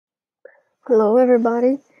Hello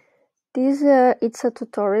everybody. It's a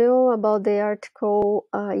tutorial about the article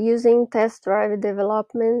using test drive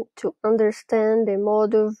development to understand the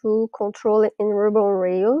model view control in Ruby on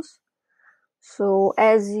Rails. So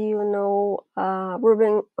as you know,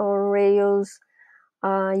 Ruby on Rails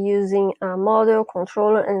using a model,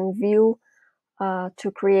 controller, and view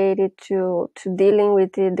to create it to dealing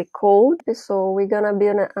with the code. So we're gonna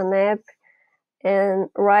build an app and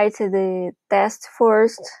write the test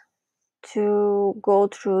first to go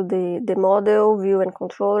through the model, view, and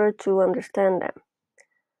controller to understand them.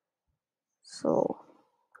 So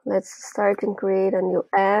let's start and create a new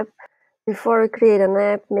app. Before you create an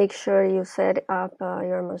app, make sure you set up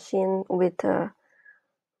your machine with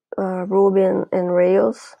Ruby and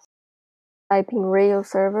Rails. Type in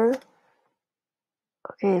Rails server.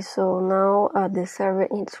 Okay, so now the server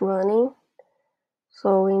is running.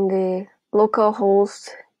 So in the localhost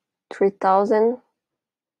 3000,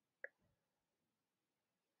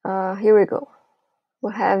 here we go.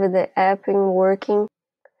 We have the app working.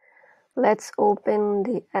 Let's open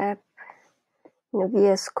the app in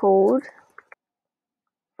VS Code.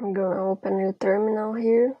 I'm gonna open the terminal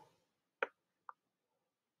here.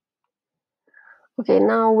 Okay,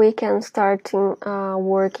 now we can start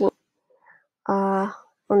working on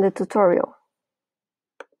the tutorial.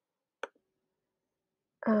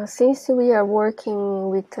 Since we are working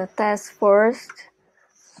with a test first,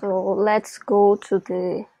 so let's go to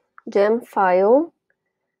the gem file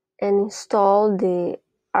and install the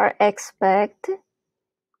rxpect.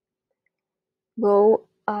 Go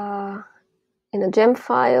in a gem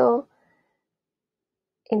file,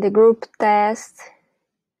 in the group test,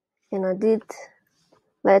 and edit.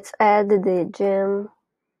 Let's add the gem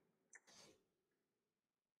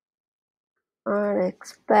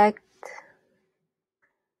rxpect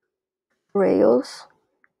Rails.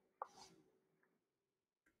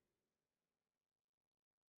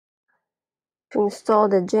 To install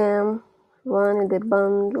the gem, run the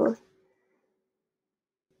bundle.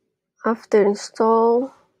 After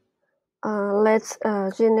install, let's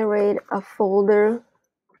generate a folder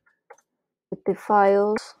with the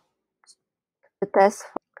files, the test.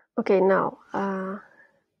 Okay, now,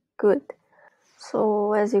 good.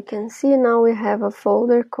 So as you can see, now we have a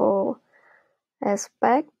folder called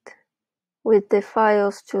aspect with the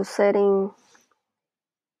files to setting,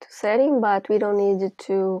 but we don't need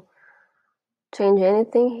to change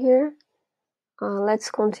anything here. Let's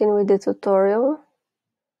continue with the tutorial.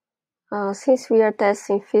 Since we are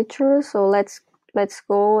testing features, so let's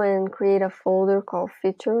go and create a folder called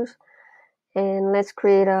features, and let's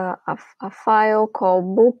create a file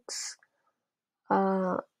called books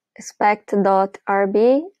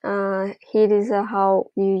spec.rb. Here is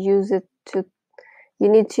how you use it to. You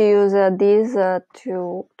need to use this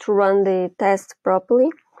to run the test properly.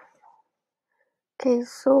 Okay,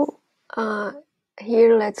 so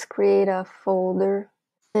here let's create a folder,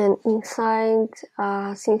 and inside,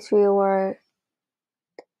 since we were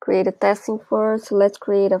create a testing first, let's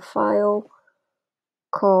create a file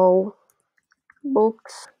called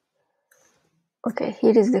books. Okay,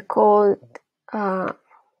 here is the code. Here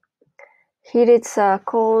it's a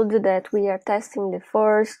code that we are testing. The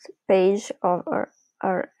first page of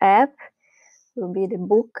our app will be the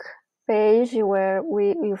book page, where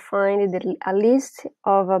we will find a list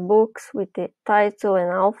of books with the title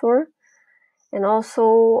and author, and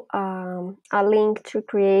also a link to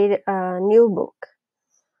create a new book.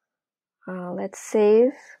 Let's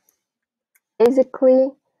save. Basically,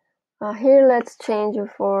 here let's change it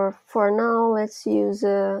for now. Let's use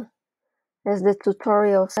as the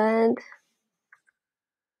tutorial said,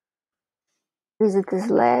 visit the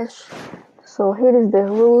slash. So here is the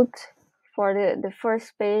root for the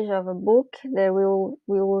first page of a book that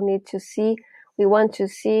we will need to see. We want to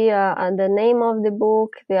see the name of the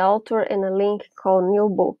book, the author, and a link called new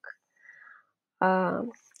book.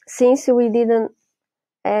 Since we didn't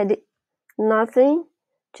add nothing,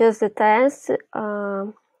 just the test,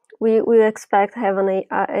 we expect to have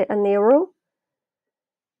an error.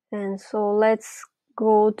 And so let's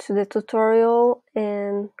go to the tutorial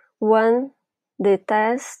and run the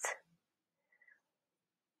test.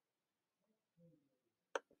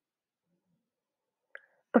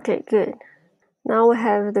 Okay, good. Now we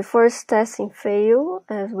have the first testing fail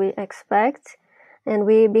as we expect, and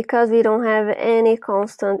because we don't have any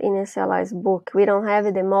constant initialized book, we don't have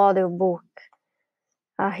the model book.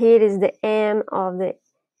 Here is the M of the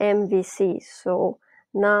MVC. So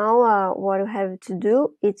now what we have to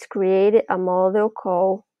do is create a model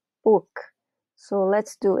called book. So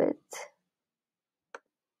let's do it.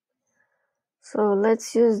 So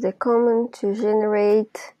let's use the command to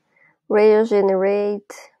generate Rails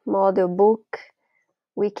generate model book,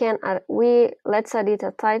 let's edit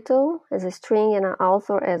a title as a string and an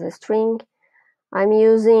author as a string. I'm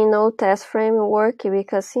using no test framework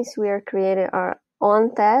because since we are creating our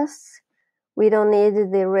own tests, we don't need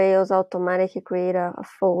the Rails automatically create a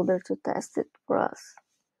folder to test it for us.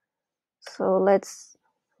 So let's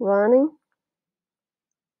running.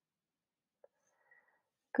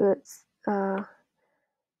 Good.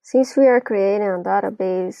 Since we are creating a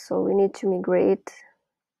database, so we need to migrate.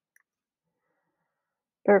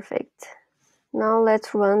 Perfect. Now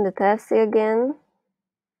let's run the test again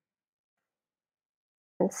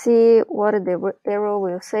and see what the error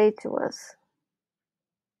will say to us.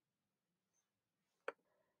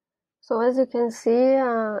 So as you can see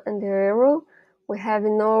in the error, we have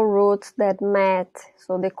no roots that met.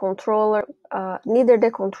 So the controller, neither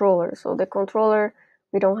the controller. So the controller,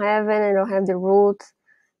 we don't have it, and don't have the roots.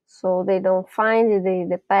 So they don't find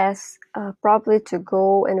the path properly to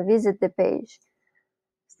go and visit the page.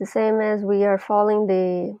 It's the same as we are following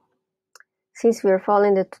since we are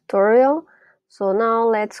following the tutorial. So now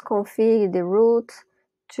let's configure the root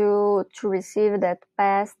to receive that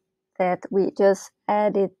path that we just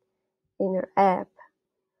added in our app.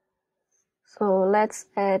 So let's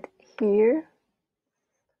add here.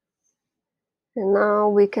 And now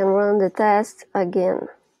we can run the test again.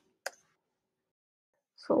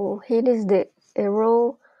 So here is the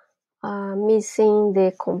error missing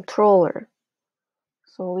the controller.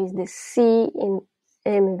 So it's the C in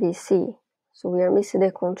MVC. So we are missing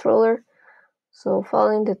the controller. So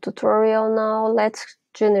following the tutorial now, let's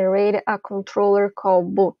generate a controller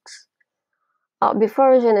called books.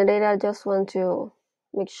 Before we generate, I just want to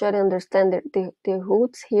make sure to understand the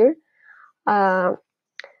hooks here.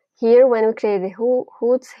 Here, when we create the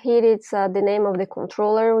hooks, here it's the name of the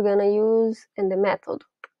controller we're gonna use and the method.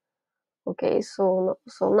 Okay, so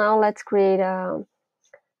now let's create a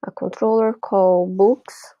controller called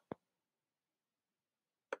books.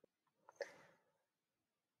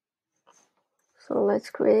 So let's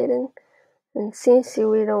create it. And since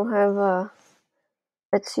we don't have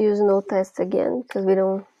let's use no test again because we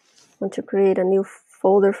don't want to create a new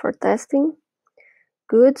folder for testing.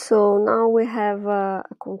 Good, so now we have a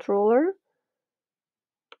controller.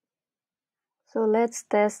 So let's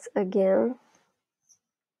test again.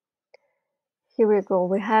 Here we go.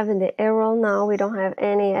 We have the error now. We don't have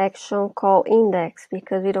any action called index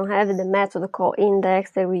because we don't have the method called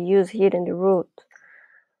index that we use here in the root.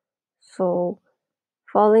 So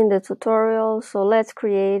following the tutorial, so let's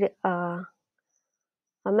create a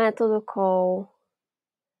method called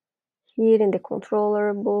here in the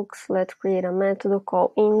controller books. Let's create a method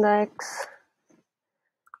called index.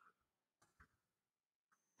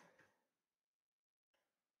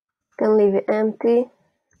 Can leave it empty.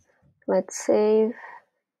 Let's save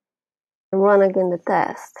and run again the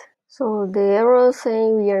test. So the error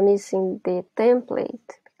saying we are missing the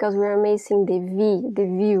template because we are missing the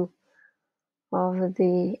view of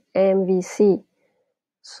the MVC.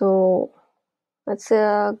 So let's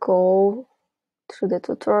go through the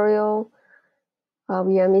tutorial.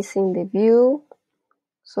 We are missing the view.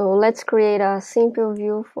 So let's create a simple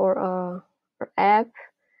view for our app.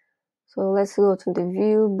 So let's go to the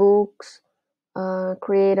view, books,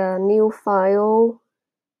 create a new file.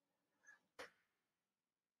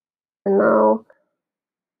 And now,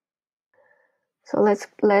 so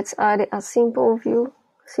let's add a simple view,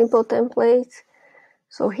 simple template.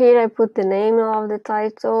 So here I put the name of the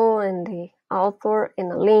title and the author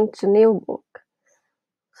and a link to new book.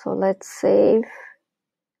 So let's save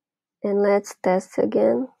and let's test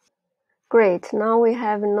again. Great, now we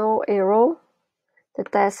have no error. The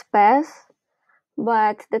test passed,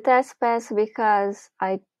 but the test passed because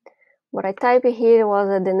what I typed here was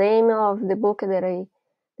the name of the book that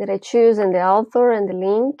I choose and the author and the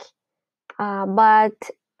link. But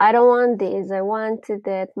I don't want this. I want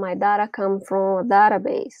that my data come from a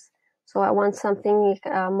database. So I want something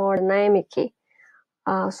more dynamic.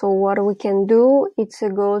 So what we can do is to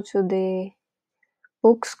go to the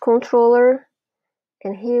books controller,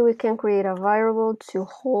 and here we can create a variable to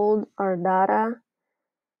hold our data,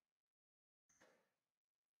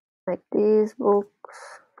 like these books.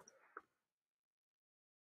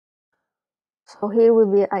 So here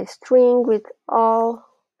will be a string with all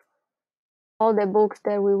the books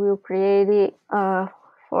that we will create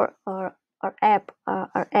for our app.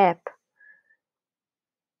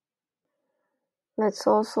 Let's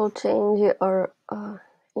also change our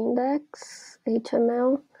index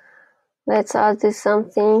HTML. Let's add this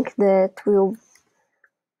something that will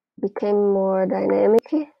become more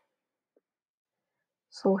dynamic.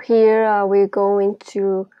 So here we're going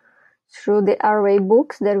through the array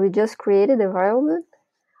books that we just created, the variable.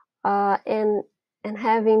 and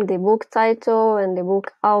having the book title and the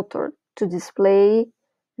book author to display,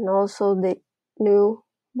 and also the new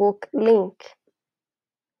book link.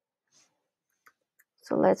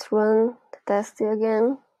 So let's run the test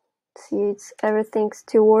again. See, it's everything's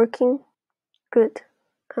still working. Good.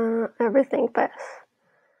 Everything passed.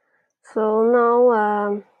 So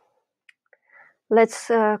now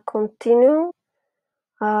let's continue.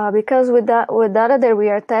 Because with data that we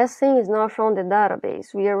are testing is not from the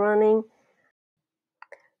database. We are running.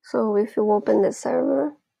 So if you open the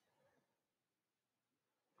server,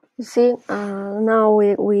 you see now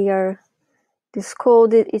we are this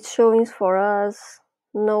code. It's showing for us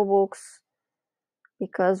no books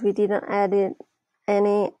because we didn't add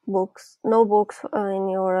any books, no books in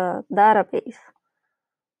your database.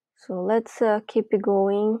 So let's keep it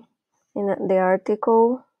going in the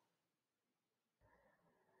article.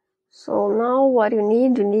 So now what you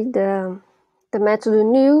need the method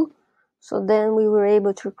new. So then we were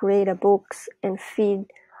able to create a books and feed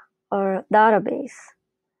our database.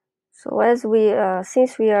 So as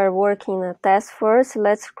since we are working a test first,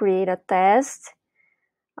 let's create a test.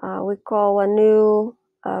 We call a new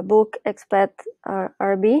book expect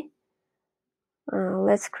RB.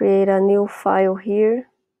 Let's create a new file here.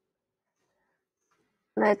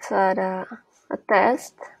 Let's add a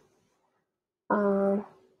test.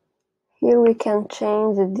 Here we can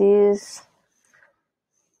change this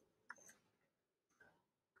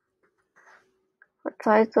for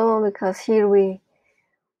title, because here we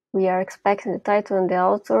are expecting the title and the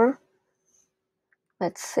author.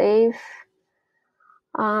 Let's save.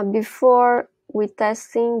 Before we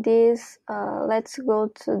testing this, let's go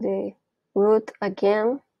to the root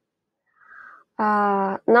again.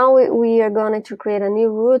 Now we are going to create a new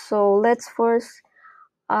root. So let's first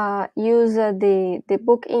use the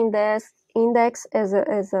book index as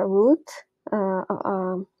a root.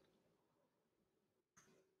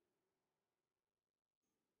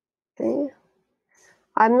 Okay.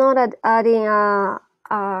 I'm not adding a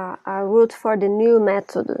root for the new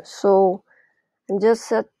method, so I'm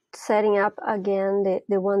just setting up again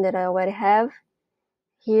the one that I already have.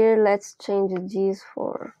 Here, let's change this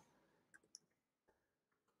for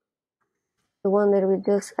the one that we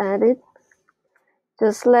just added.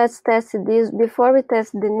 Just let's test this. Before we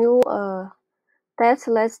test the new test,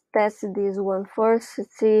 let's test this one first to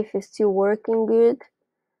see if it's still working good.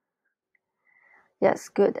 Yes,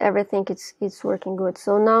 good. Everything it's working good.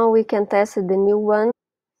 So now we can test the new one.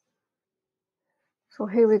 So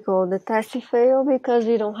here we go. The test failed because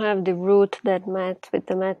we don't have the root that match with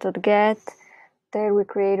the method get. There we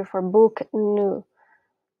created for book new.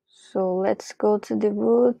 So let's go to the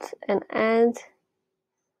root and add.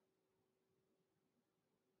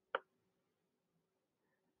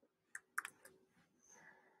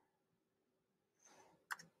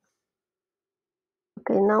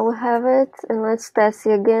 Okay, now we have it, and let's test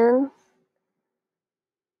it again.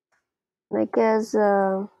 I guess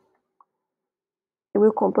it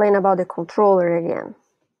will complain about the controller again.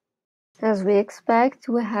 As we expect,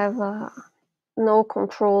 we have no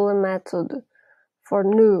controller method for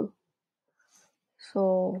new.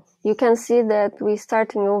 So you can see that we're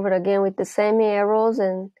starting over again with the same arrows.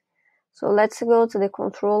 And so let's go to the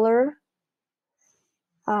controller.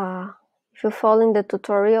 If you're following the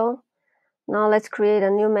tutorial, now let's create a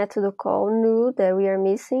new method called new that we are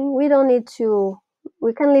missing. We don't need to,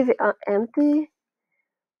 we can leave it empty.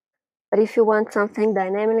 But if you want something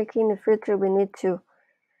dynamic in the future, we need to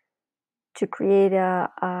create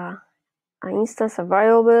an instance, a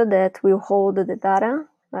variable that will hold the data,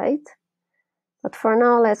 right? But for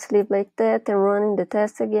now, let's leave like that and running the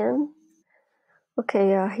test again. Okay,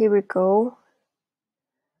 here we go.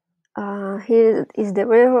 Here is the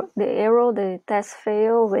arrow, the test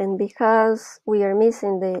failed, and because we are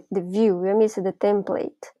missing the view, we are missing the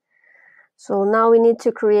template. So now we need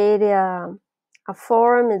to create a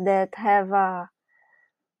form that have a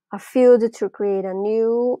field to create a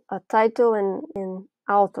new title and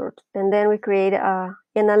author, and then we create a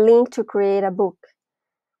link to create a book.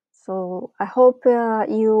 So I hope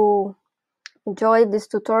you enjoyed this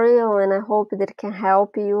tutorial, and I hope that it can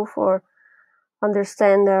help you for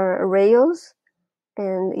understand Rails.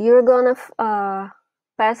 And you're gonna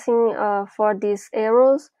passing for these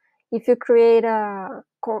arrows if you create the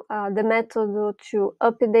method to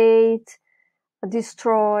update,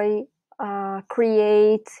 destroy,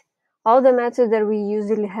 create, all the methods that we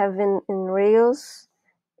usually have in Rails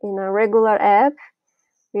in a regular app.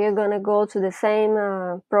 We are gonna go to the same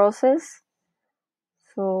process.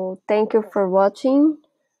 So thank you for watching.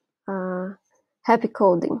 Happy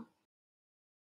coding.